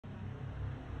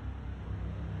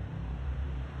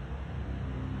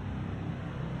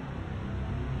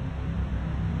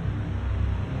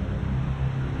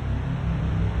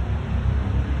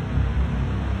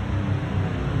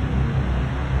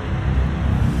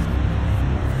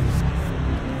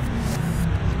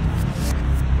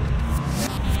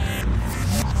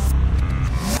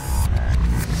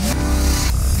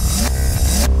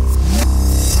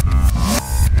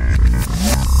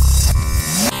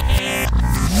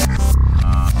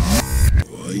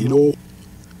know,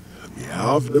 we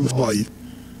have them fight.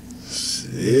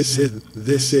 This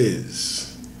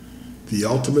is the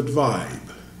ultimate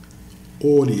vibe,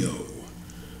 audio,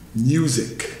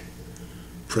 music,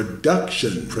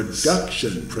 production. Ultimate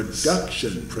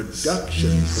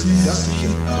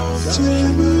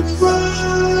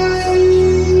vibe,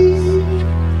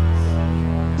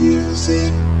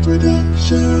 music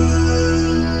production.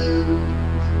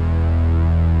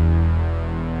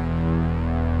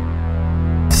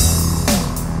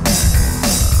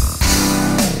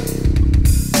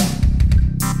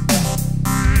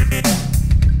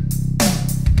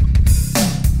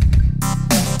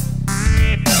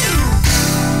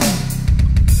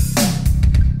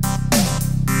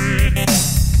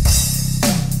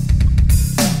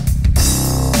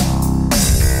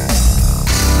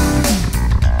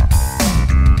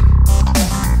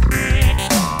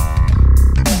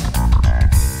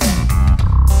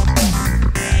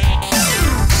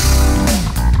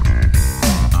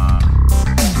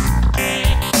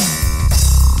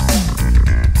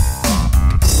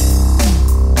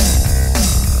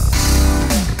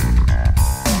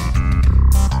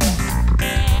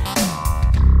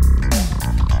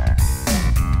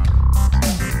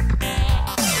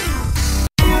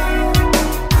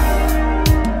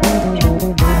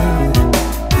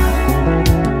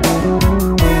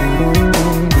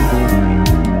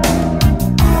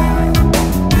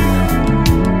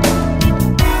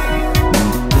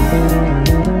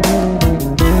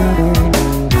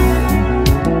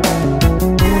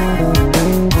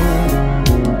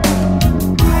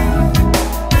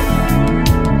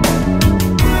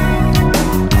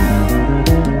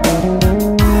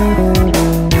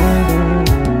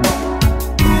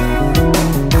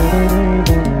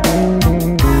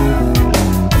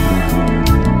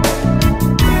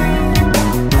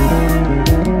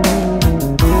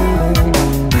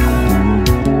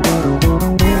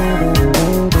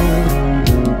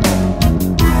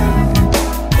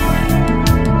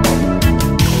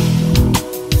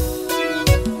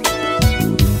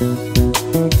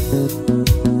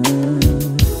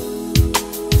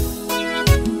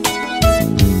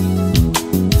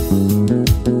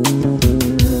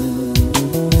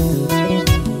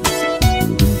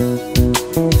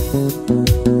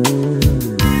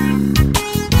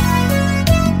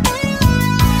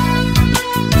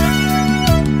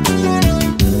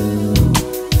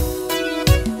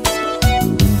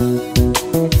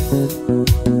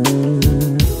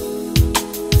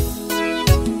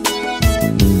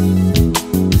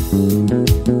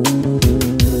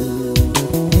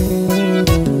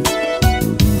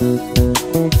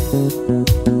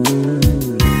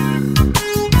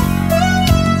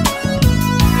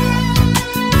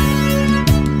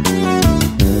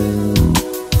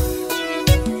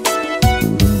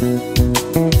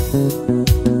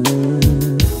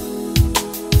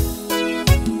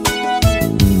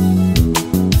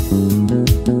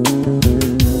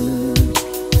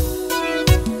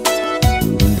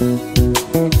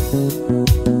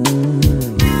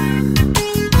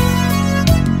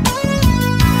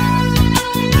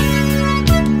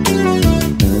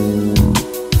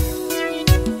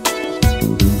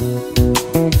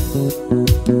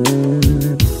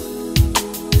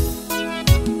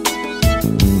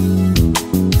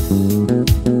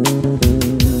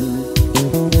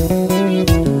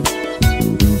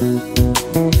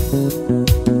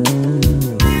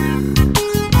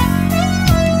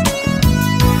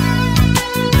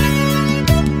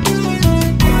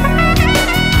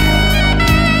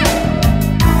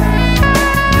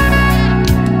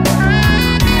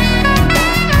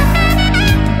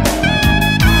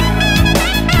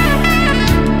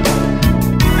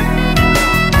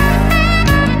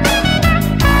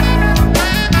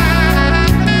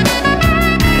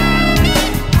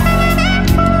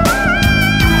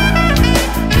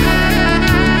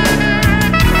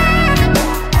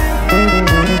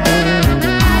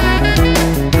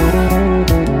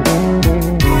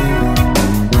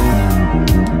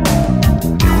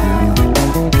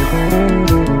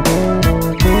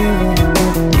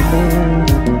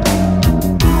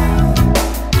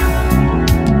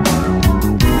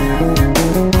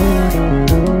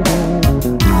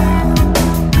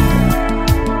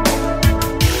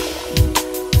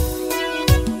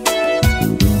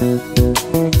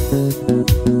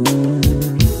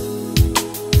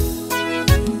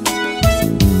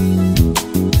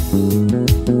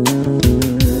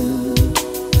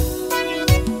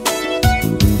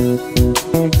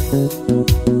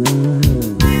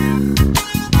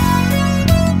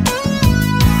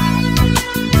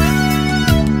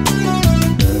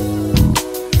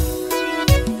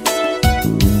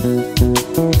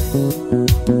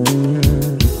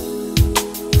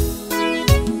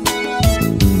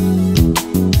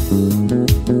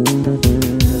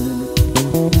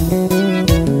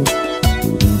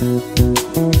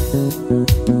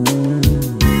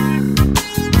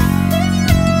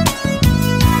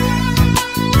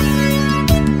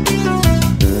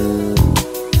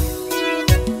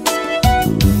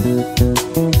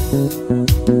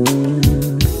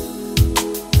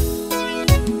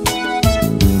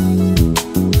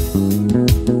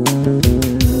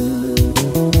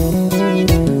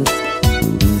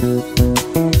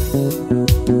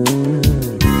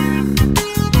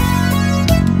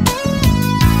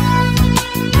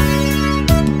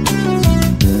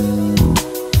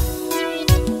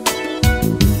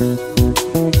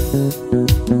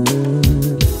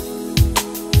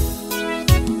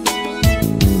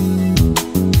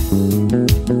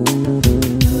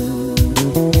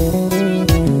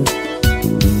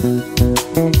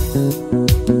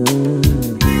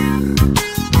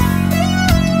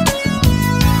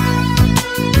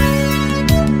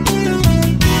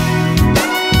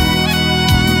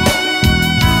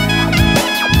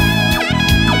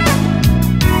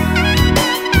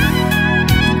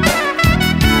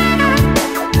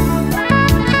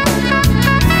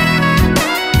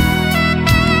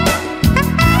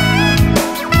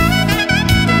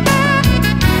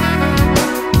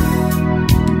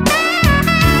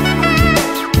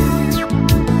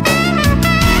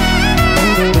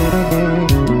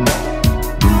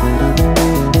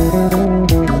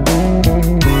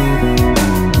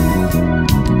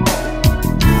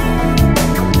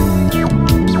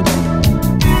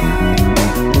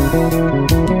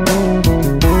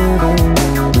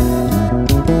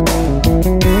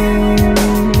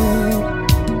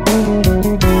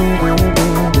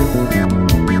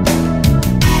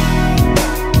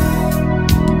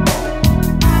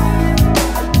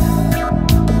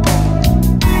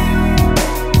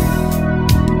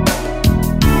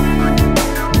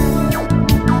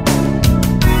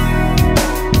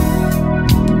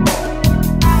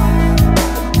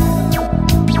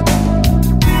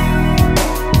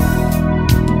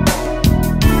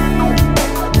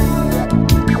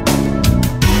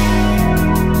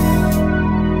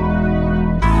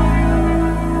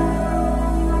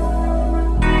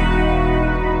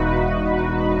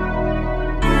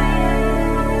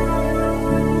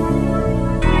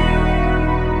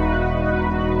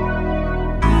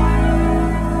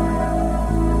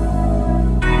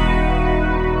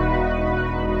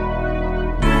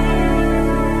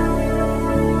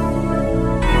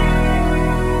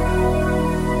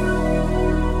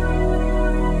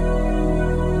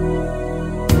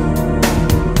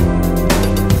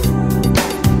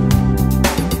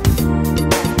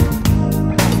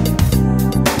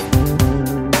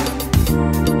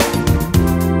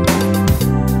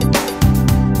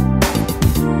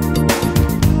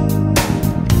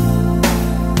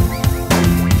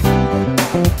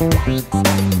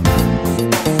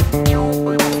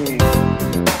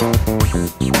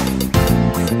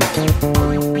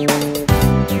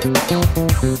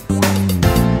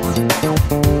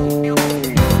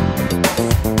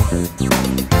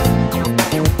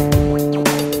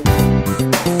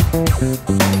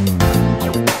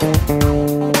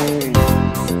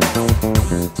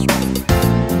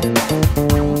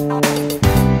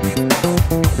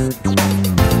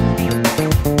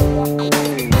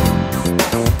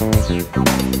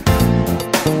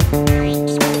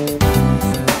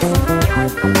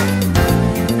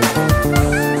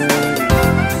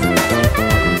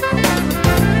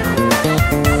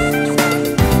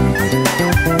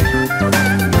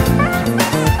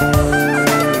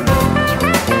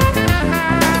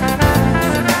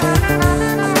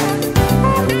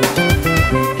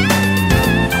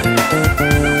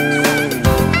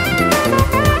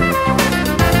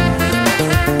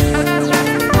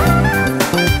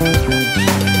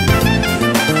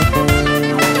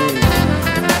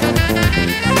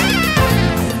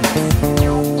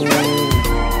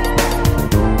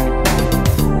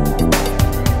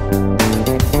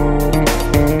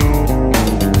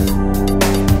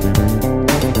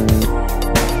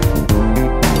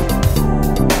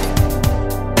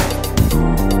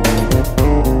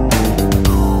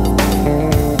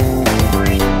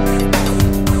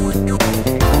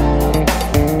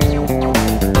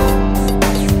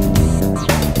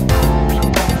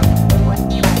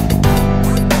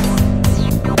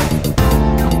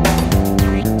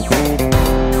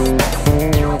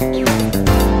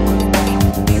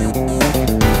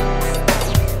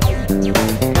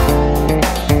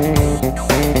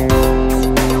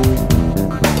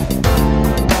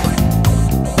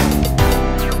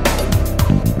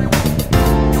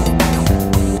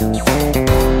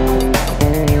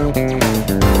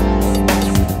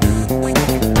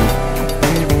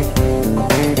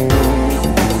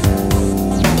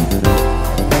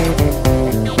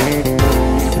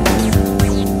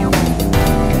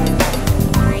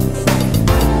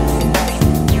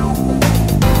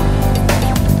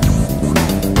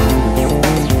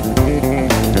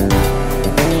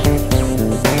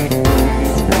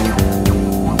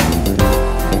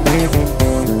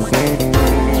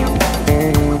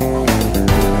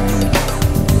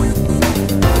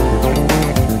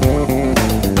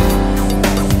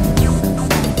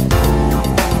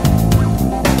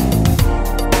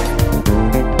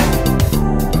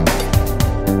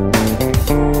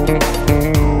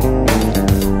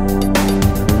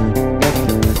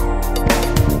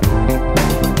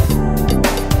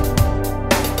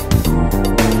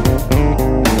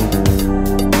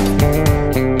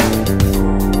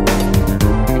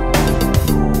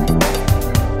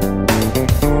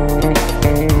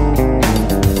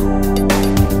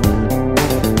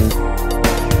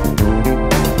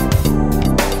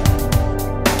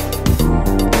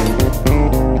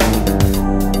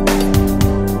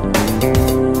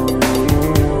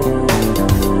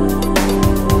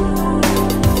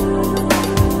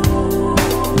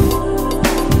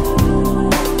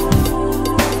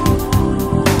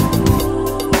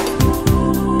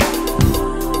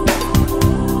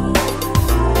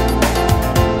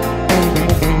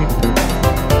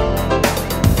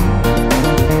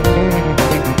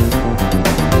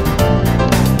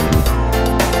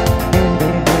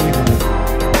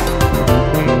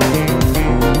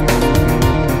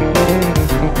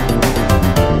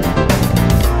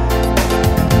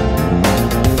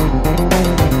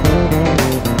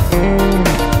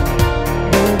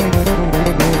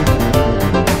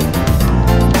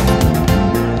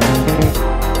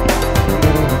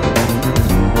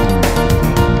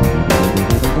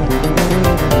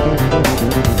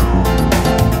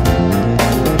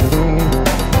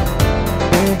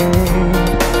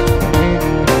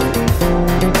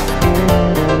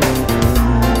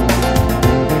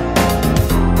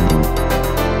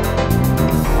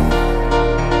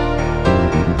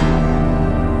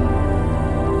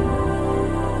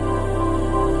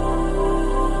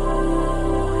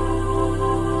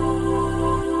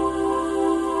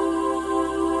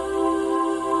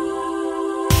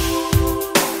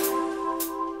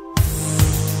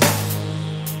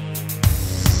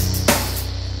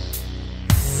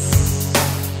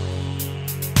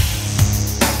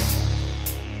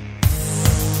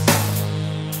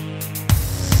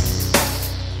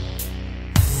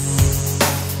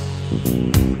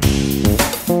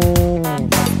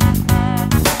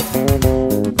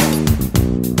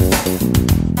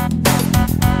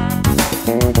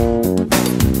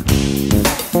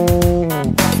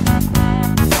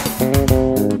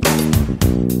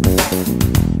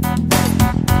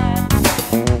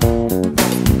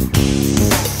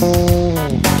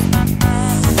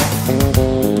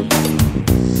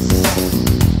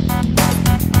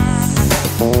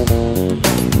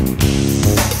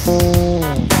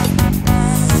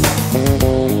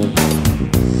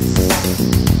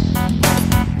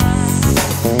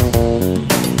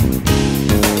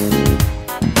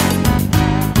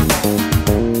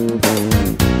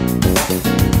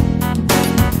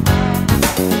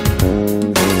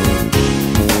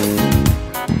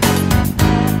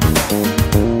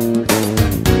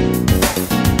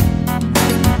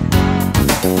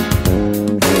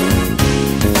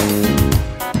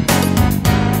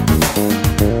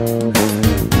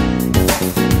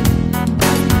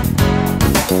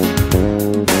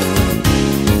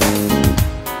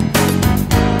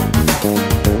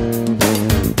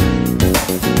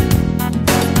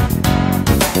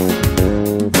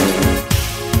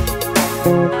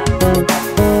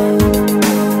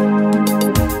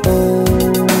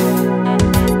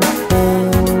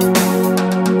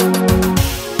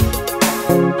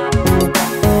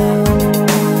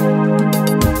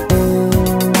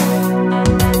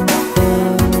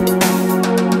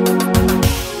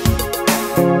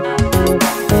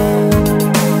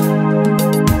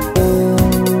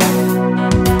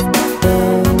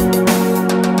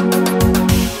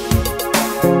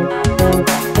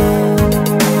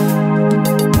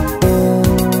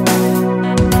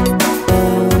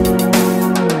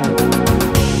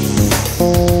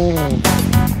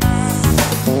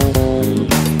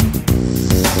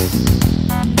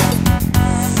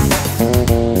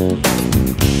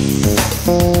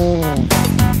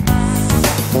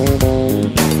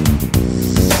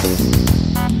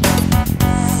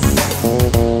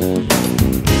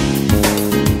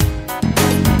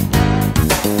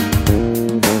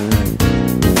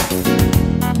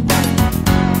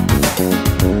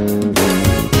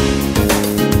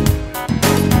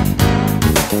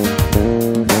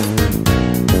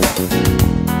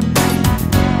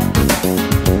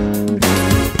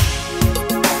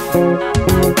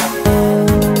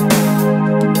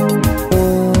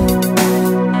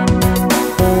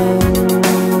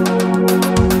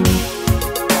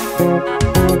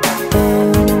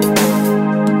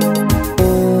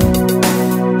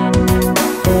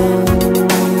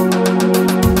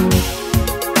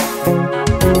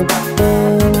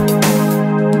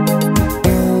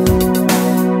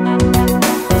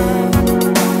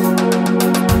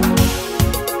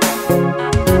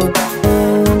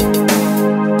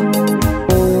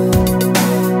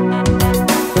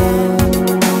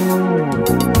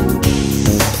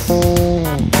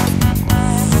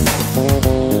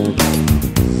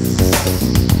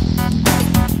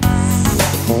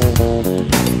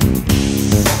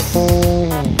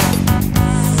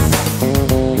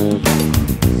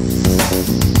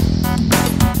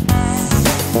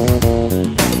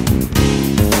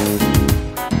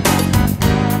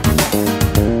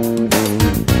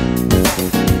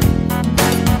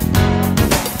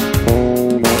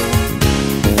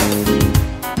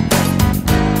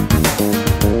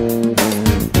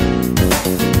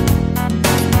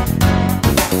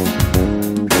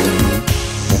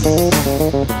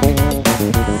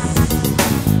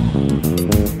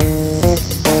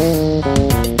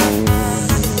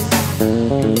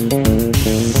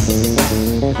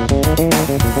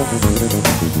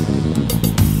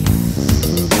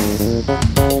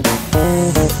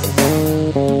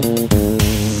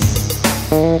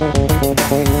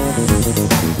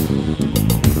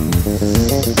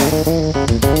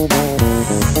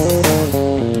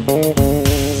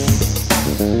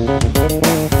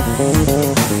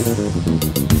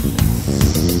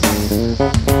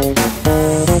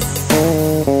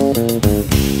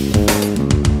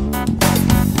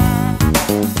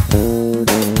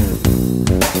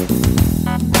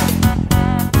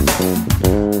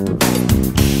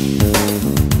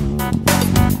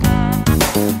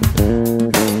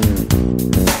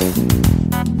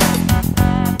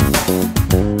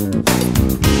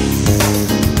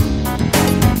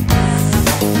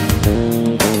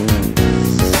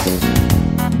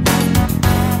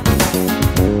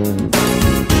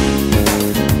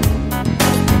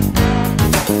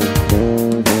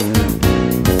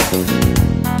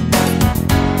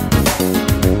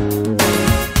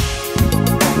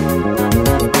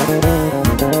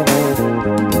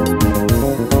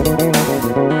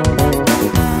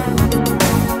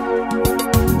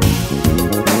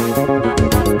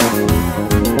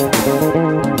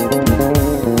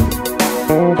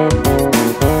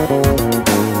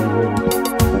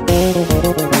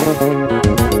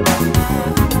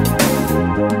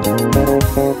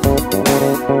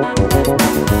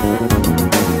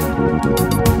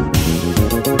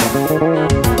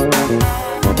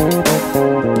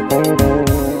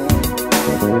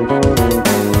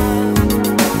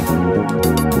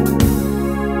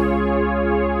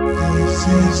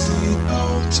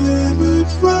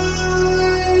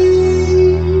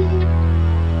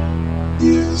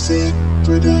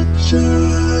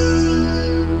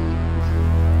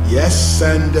 Yes,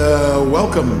 and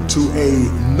welcome to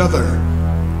another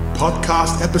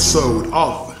podcast episode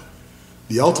of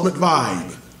The Ultimate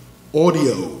Vibe,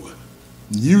 audio,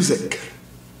 music,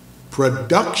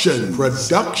 production,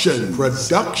 production,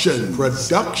 production, production,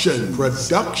 production,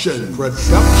 production, production,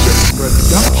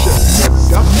 production,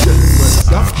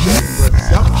 production,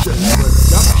 production, production,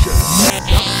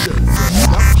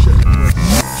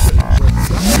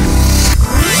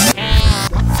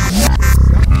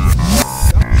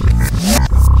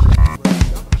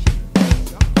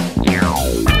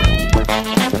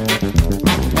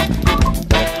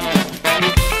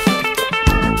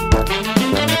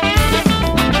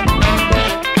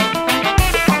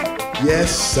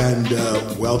 Yes, and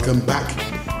welcome back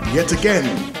yet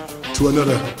again to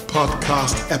another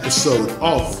podcast episode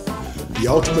of The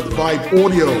Ultimate Vibe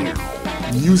Audio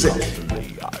Music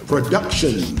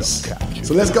Productions.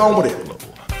 So let's go on with it.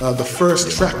 The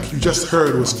first track you just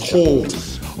heard was called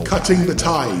Cutting the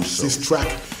Ties. This track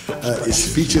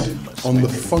is featured on the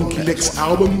Funky Licks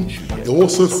album. It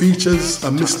also features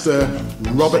Mr.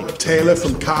 Robert Taylor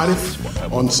from Cardiff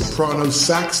on soprano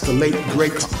sax, the late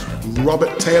great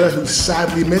Robert Taylor, who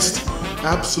sadly missed.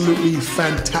 Absolutely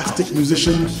fantastic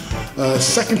musician.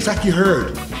 Second track you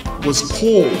heard was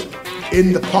called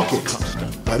In the Pocket.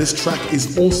 This track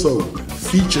is also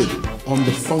featured on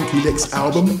the Funky Licks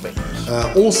album.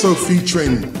 Also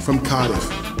featuring from Cardiff,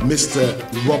 Mr.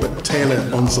 Robert Taylor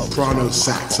on soprano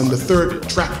sax. And the third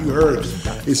track you heard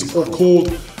is called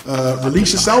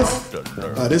Release Yourself.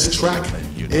 This track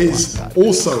is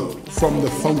also from the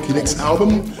Funky Licks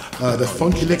album. The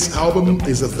Funky Licks album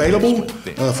is available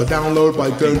for download by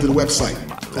going to the website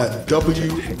at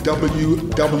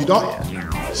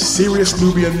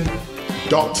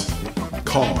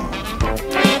www.seriousnubian.com.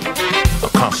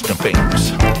 Constant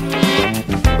things.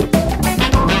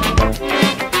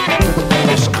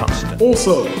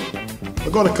 Also,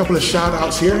 I've got a couple of shout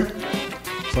outs here,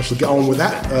 so I shall get on with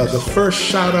that. The first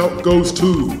shout out goes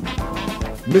to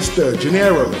Mr.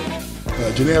 Gennaro.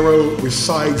 Gennaro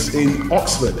resides in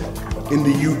Oxford in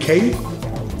the UK.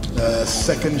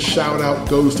 Second shout out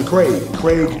goes to Craig.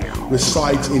 Craig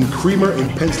resides in Creamer in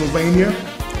Pennsylvania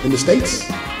in the States.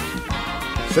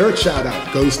 Third shout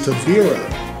out goes to Vera.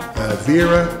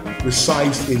 Vera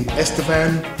resides in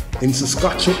Estevan in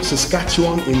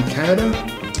Saskatchewan in Canada.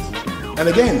 And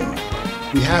again,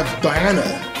 we have Diana.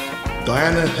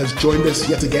 Diana has joined us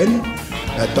yet again.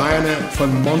 Diana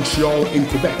from Montreal in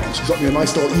Quebec. She dropped me a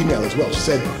nice little email as well. She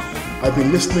said, I've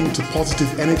been listening to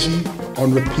Positive Energy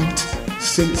on repeat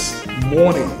since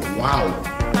morning. Wow.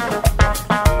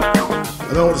 I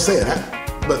don't know what to say to that,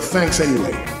 but thanks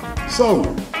anyway. So,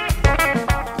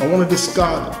 I want to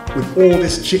discard with all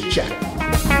this chit-chat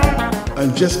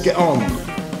and just get on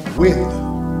with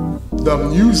the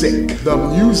music, the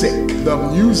music, the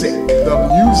music, the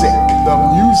music, the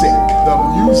music, the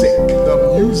music, the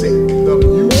music, the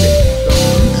music,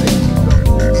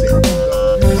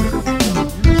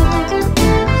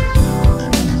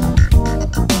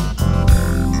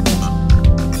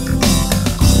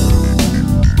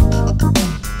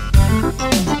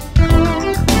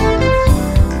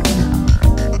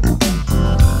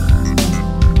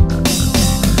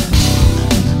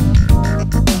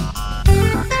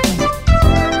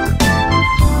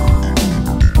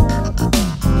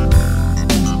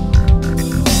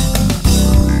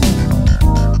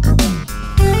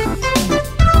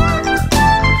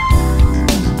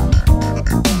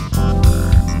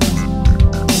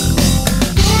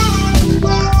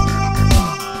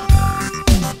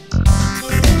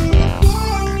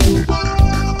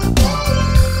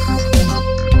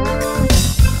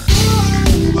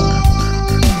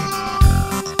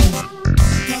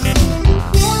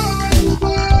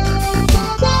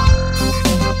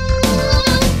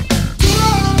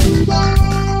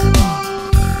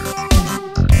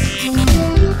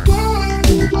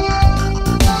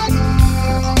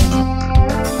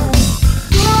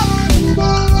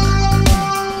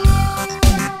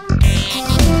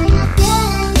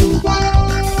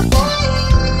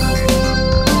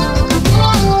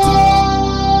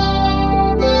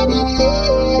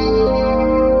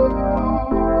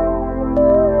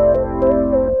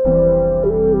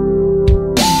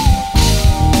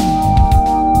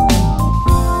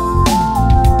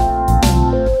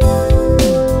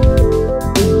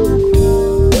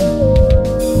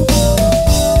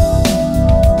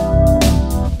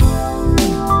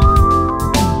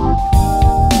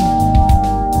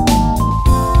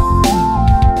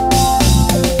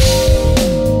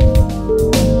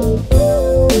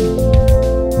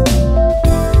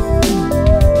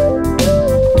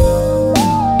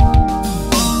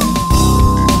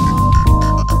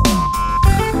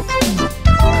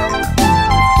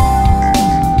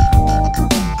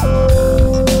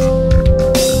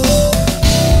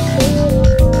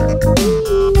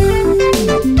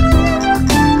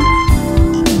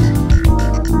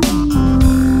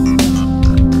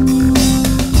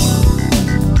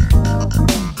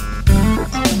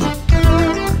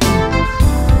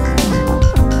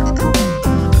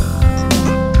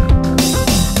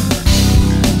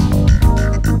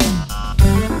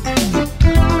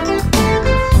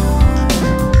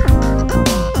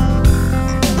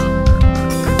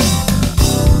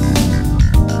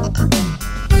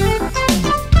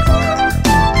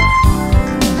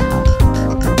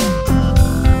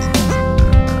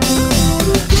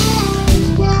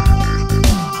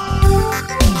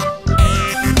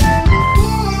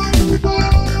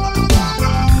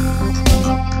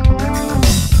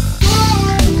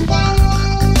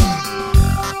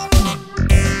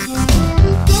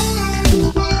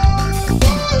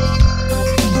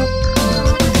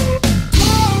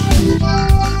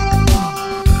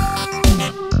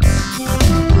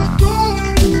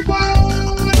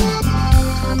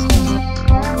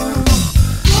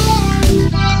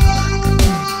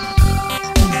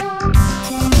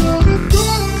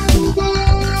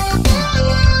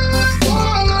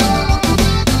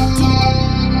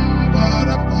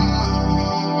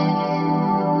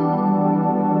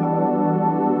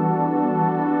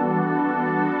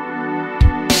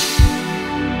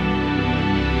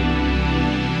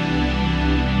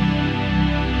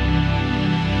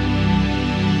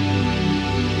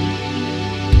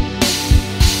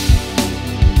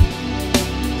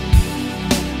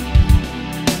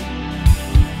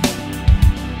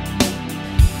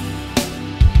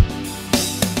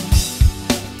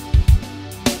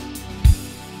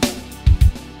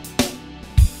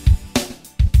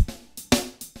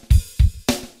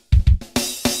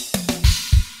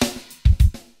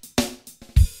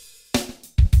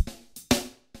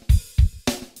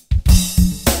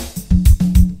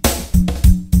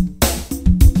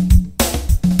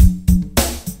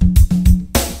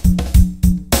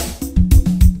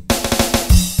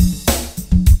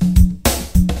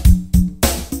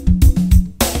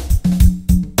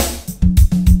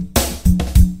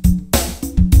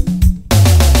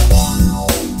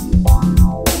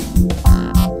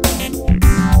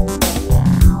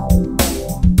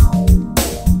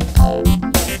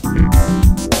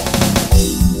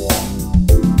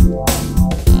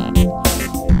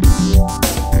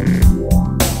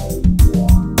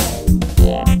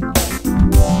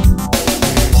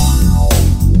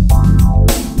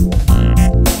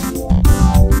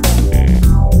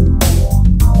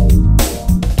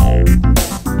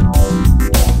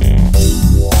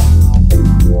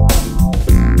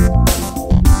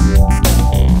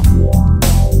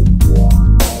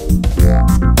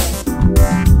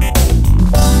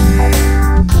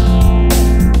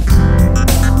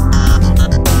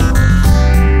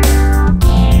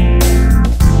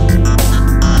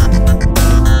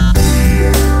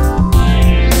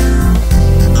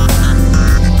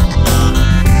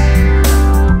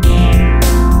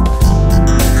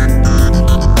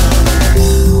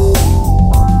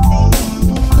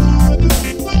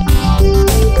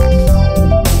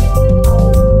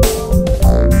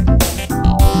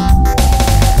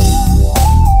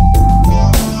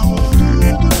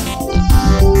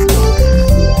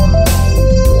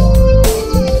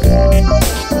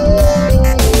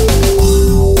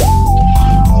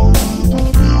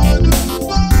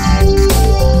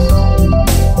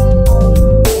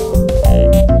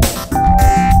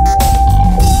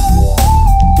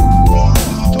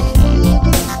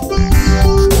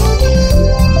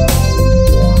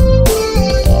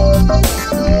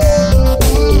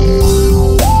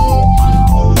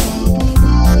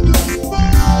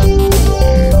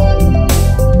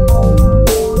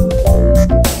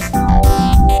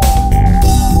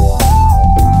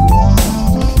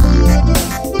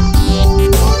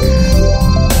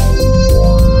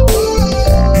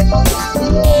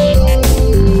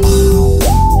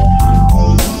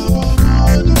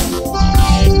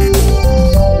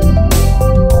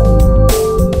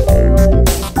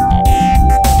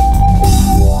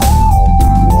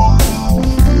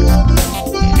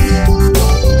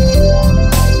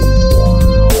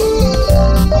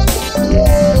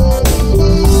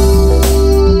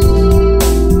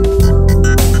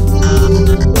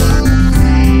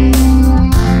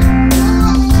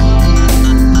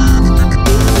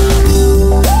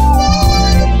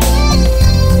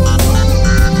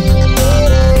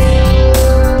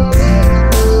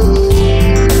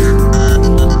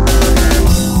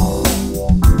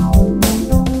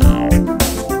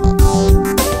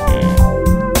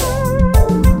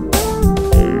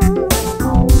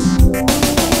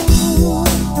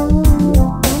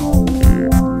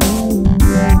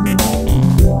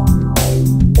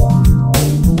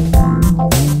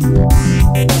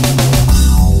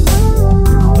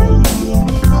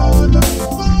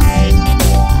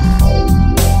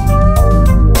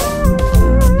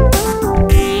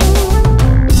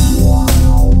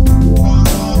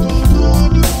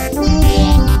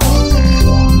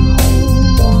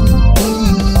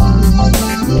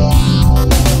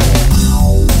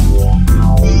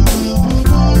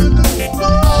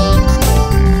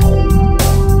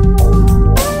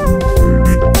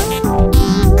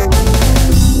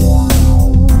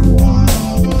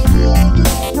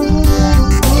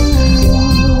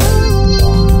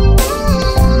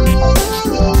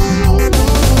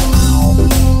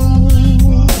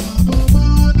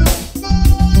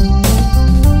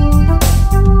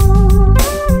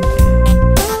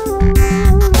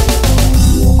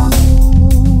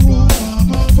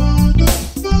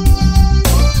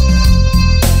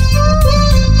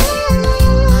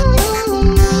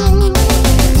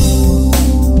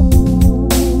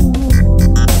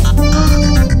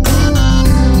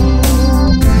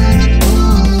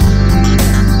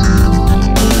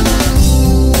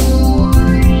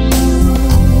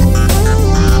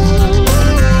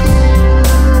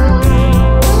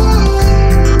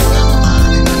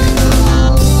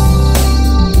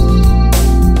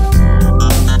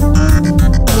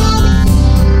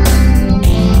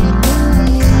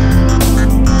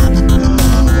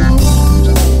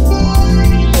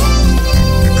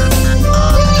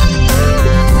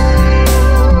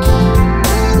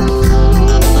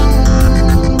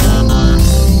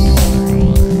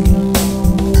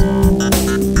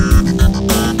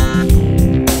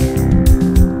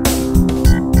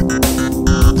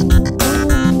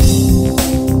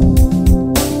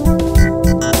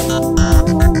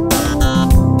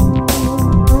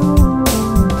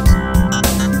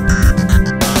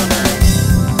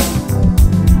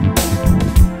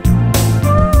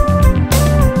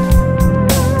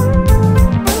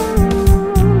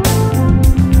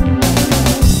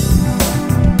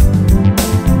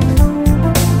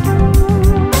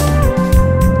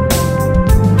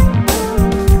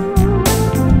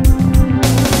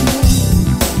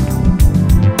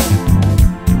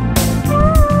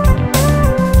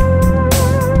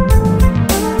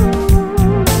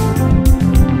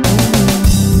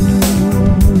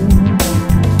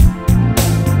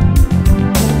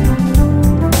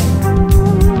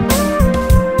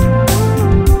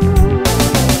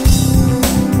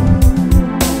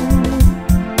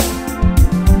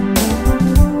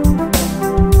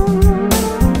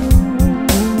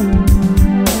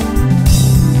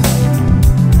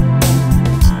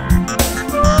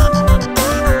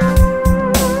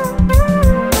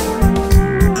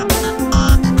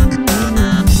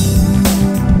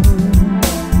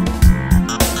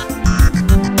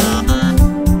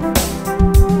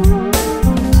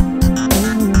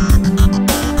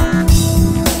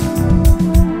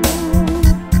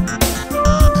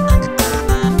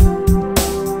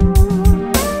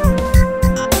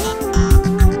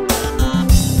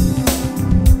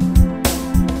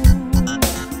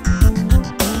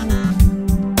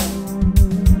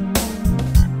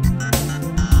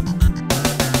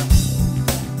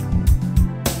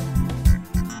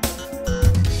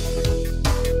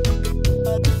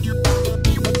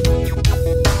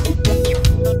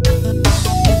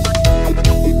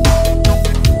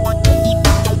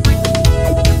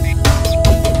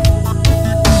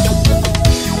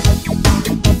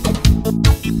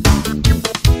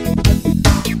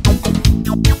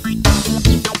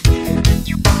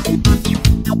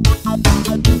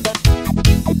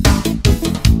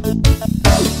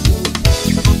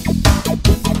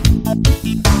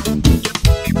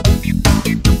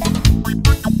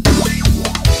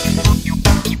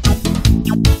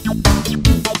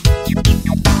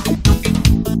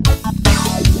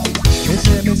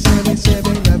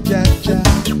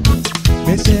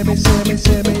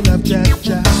 say me love Jack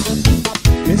Jack.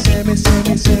 Me say me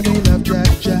love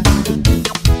Jack Jack.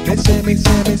 Me say me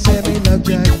love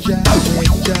Jack Jack.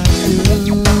 With Jack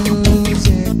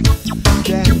music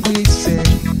that we sing.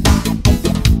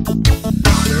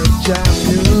 With Jack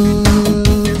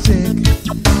music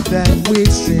that we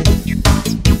sing.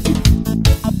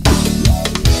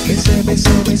 Me say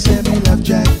me love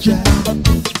Jack Jack.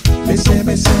 Me say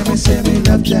me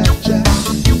love Jack Jack.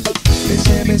 Me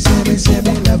say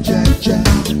me love Jack Jack.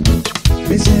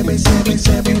 Me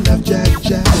say me love Jack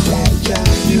Jack. With Jack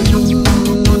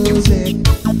music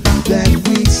that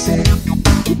we sing.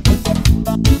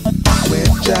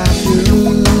 With Jack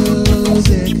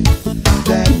music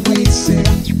that we sing.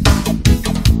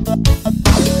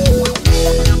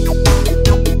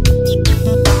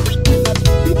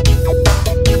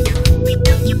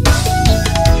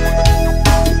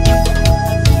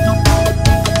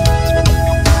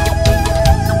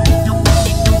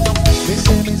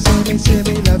 Me say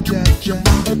me love Jack Jack.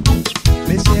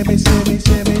 Me say me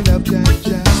love Jack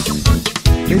Jack.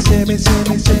 Me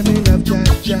say me love Jack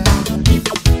Jack.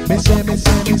 Me say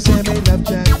me love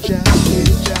Jack Jack.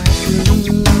 With Jack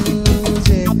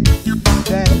music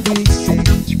that we sing.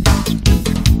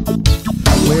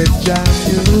 With Jack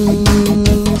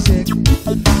music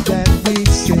that we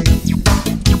sing.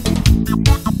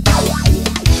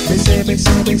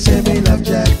 Me say me love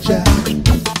Jack Jack.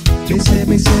 Me say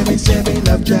me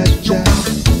love Jack Jack.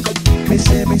 Me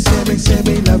say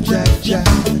me love Jack Jack.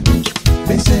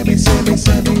 Me say me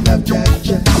love Jack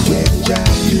Jack. With Jack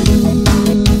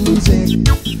music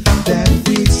that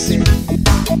we sing.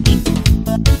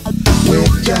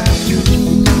 With Jack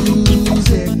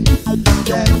music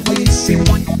that we sing.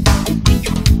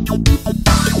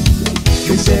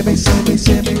 Me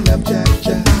say me love Jack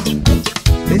Jack.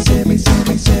 Me say me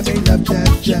love Jack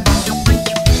Jack.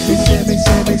 Me say me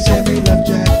love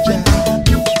Jack Jack.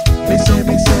 Me say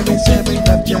me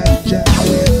love Jack Jack.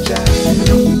 With Jack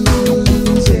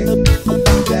music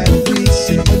that we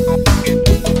sing.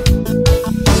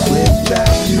 With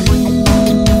Jack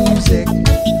music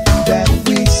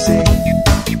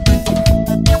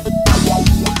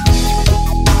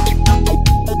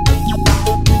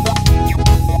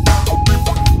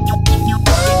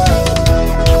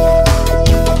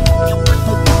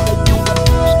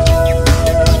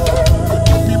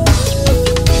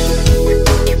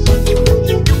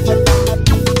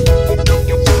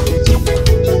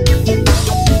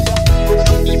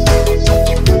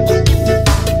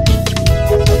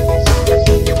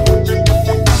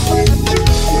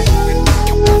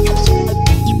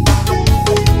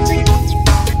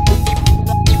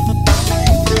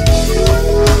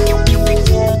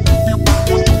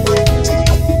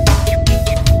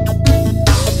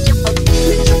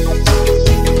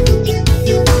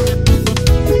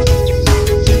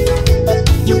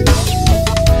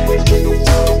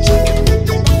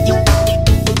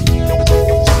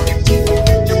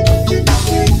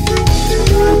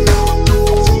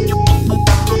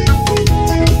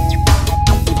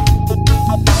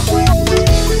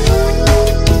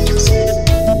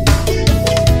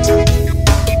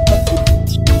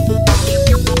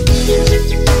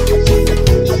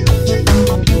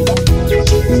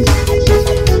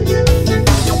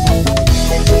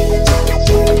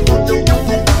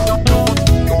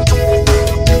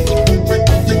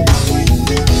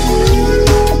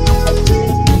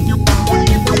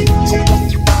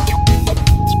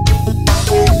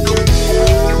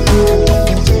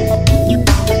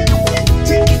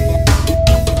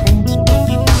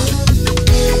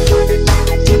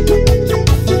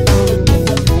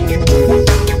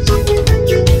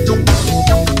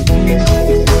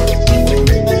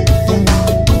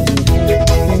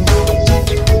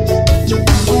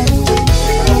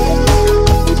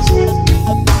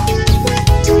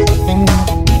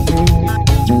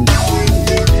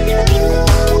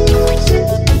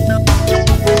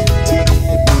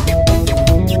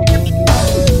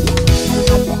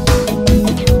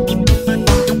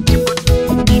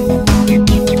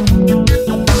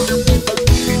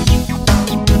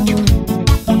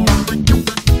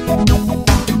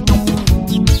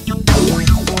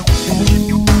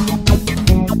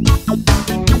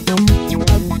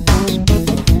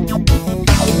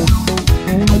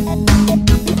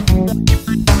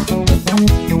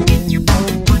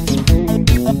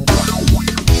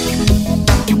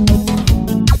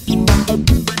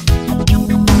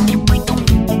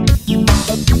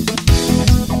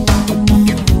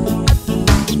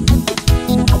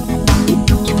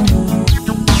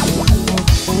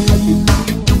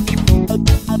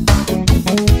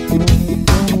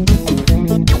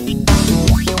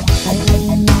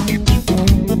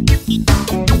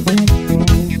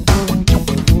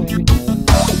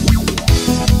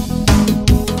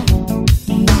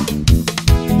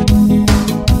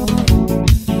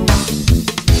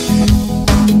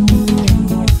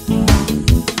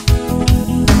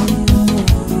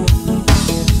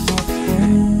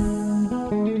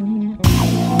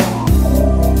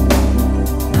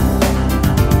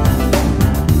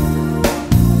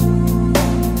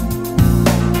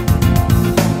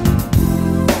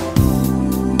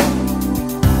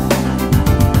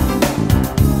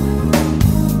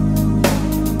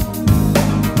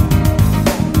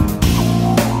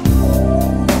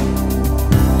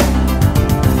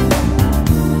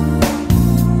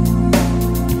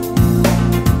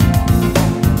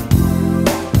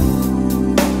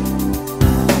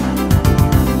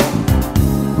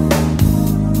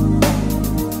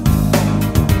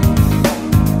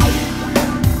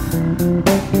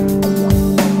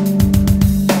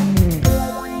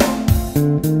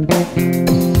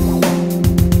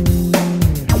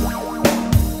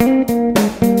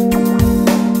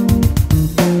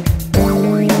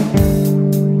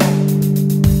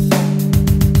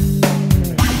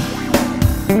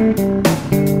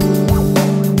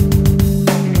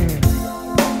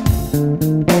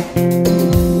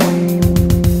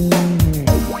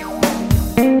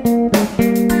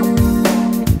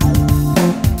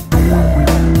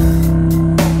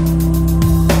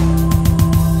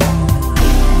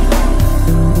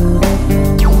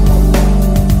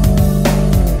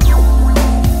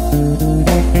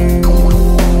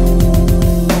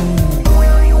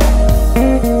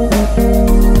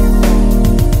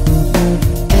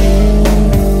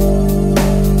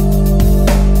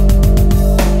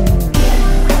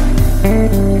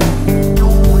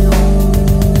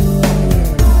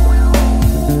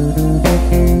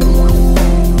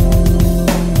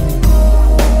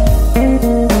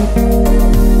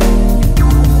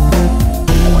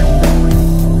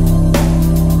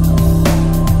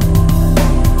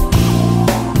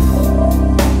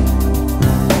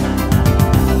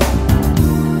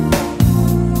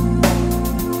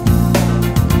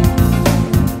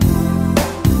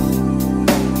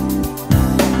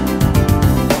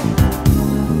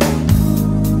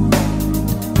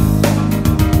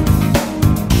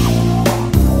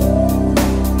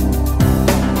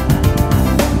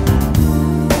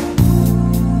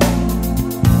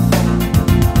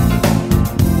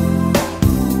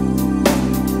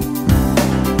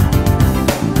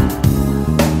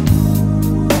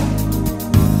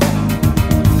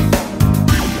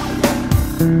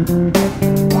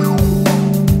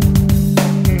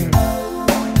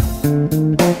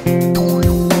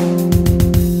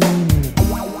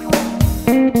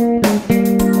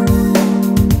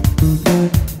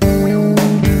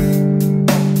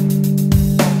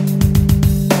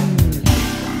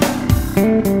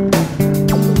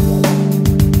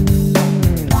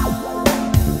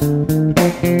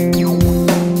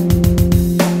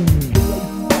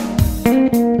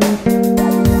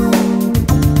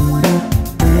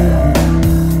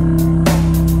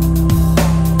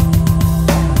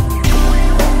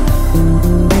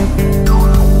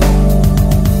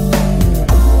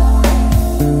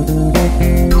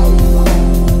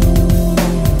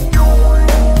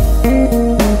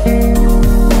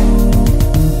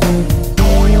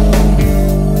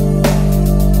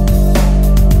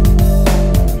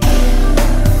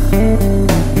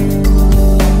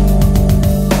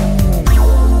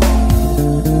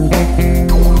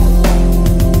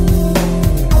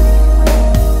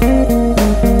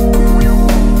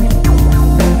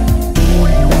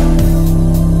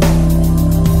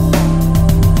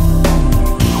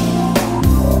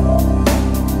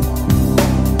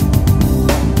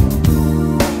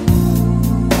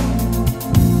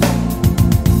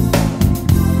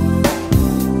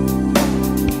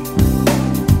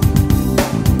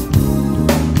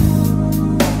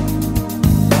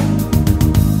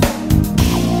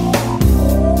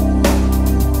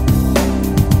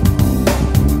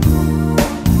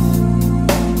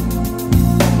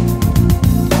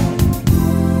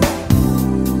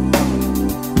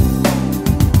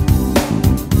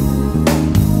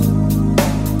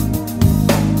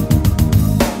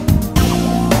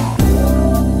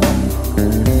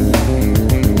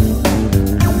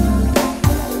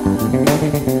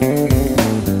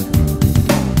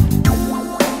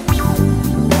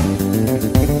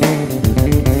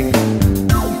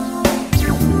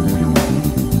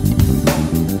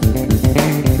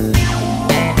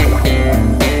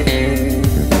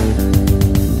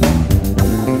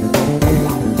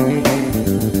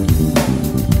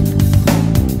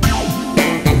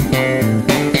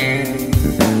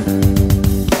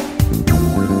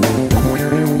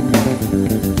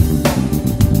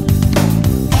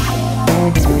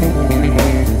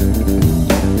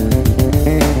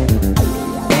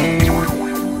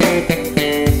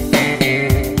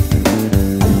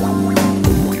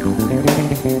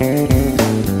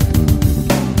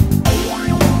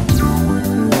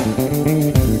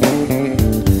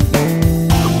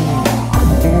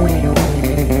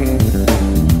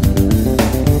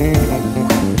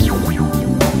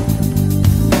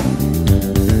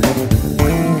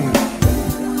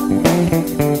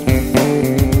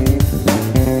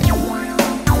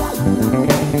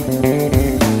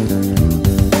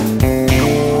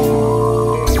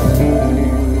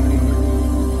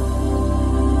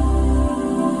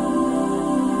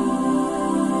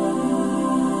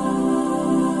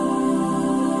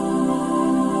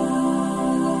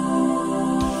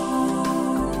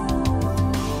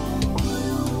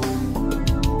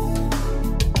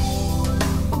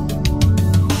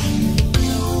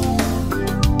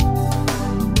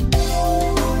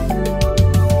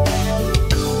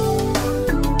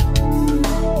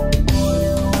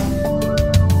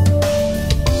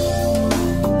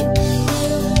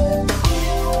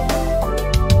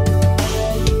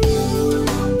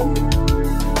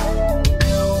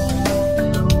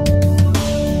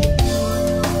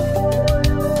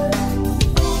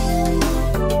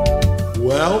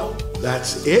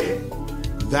that's it.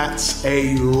 That's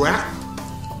a wrap.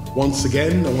 Once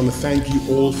again, I want to thank you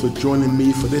all for joining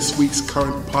me for this week's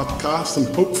current podcast, and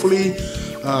hopefully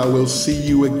we'll see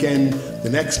you again the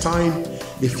next time.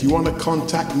 If you want to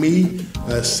contact me,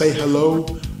 say hello,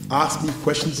 ask me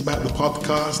questions about the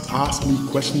podcast, ask me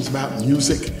questions about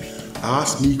music,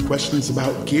 ask me questions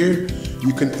about gear,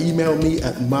 you can email me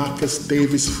at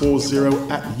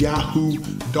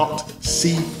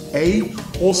marcusdavis40@yahoo.ca.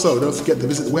 Also, don't forget to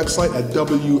visit the website at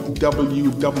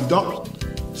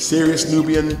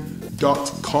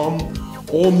www.seriousnubian.com.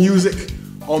 All music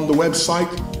on the website,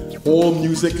 all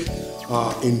music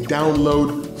in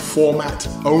download format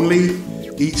only.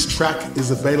 Each track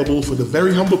is available for the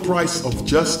very humble price of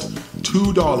just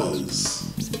 $2.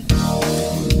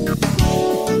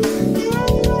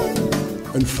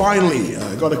 And finally,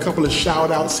 I got a couple of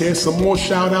shout outs here, some more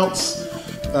shout outs.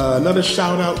 Another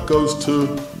shout out goes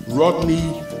to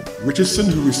Rodney Richardson,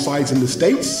 who resides in the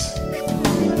States.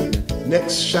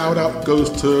 Next shout out goes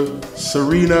to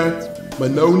Serena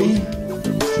Manoni.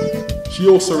 She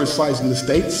also resides in the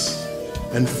States.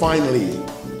 And finally,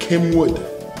 Kim Wood,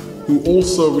 who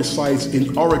also resides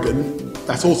in Oregon,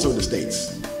 that's also in the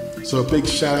States. So a big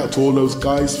shout out to all those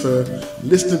guys for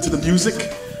listening to the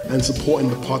music and supporting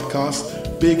the podcast.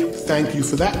 Big thank you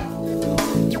for that.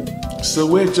 So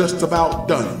we're just about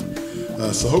done.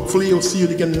 So hopefully you'll see you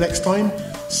again next time.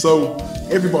 So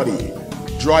everybody,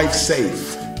 drive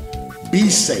safe, be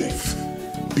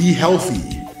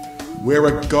healthy, wear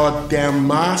a goddamn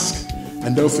mask,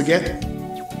 and don't forget,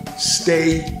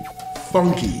 stay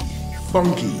funky,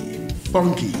 funky,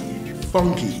 funky,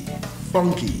 funky,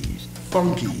 funky,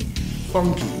 funky,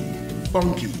 funky,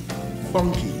 funky, funky,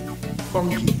 funky,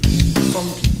 funky,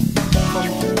 funky,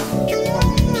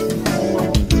 funky.